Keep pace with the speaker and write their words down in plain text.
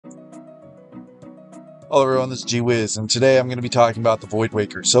Hello everyone, this is G-Wiz, and today I'm going to be talking about the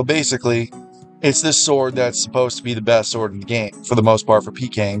Voidwaker. So basically, it's this sword that's supposed to be the best sword in the game, for the most part for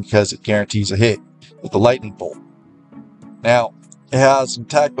PKing, because it guarantees a hit with the lightning bolt. Now, it has an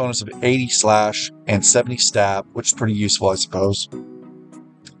attack bonus of 80 slash and 70 stab, which is pretty useful, I suppose.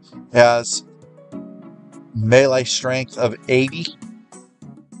 It has melee strength of 80.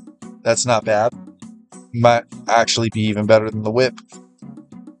 That's not bad. Might actually be even better than the whip.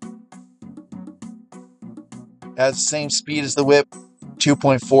 Has the same speed as the whip,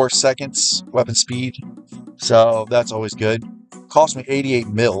 2.4 seconds weapon speed, so that's always good. Cost me 88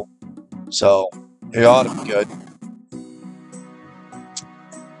 mil, so it ought to be good.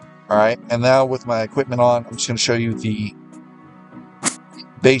 Alright, and now with my equipment on, I'm just going to show you the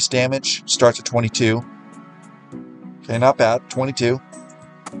base damage. Starts at 22. Okay, not bad, 22.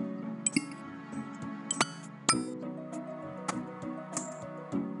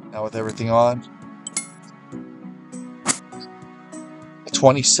 Now with everything on,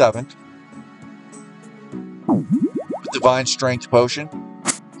 27. With Divine Strength Potion,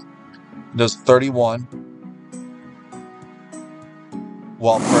 it does 31.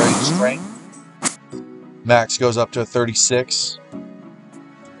 While Parade Strength, max goes up to 36.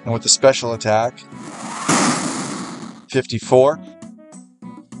 And with the special attack, 54.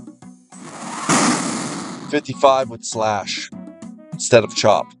 55 with Slash instead of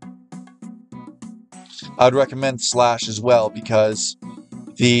Chop. I'd recommend Slash as well because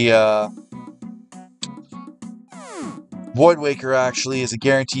the Voidwaker actually is a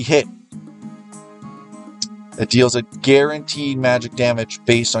guaranteed hit. It deals a guaranteed magic damage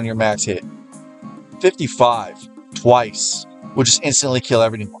based on your max hit. 55 twice will just instantly kill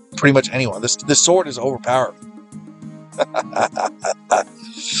everyone. Pretty much anyone. This sword is overpowered.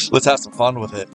 Let's have some fun with it.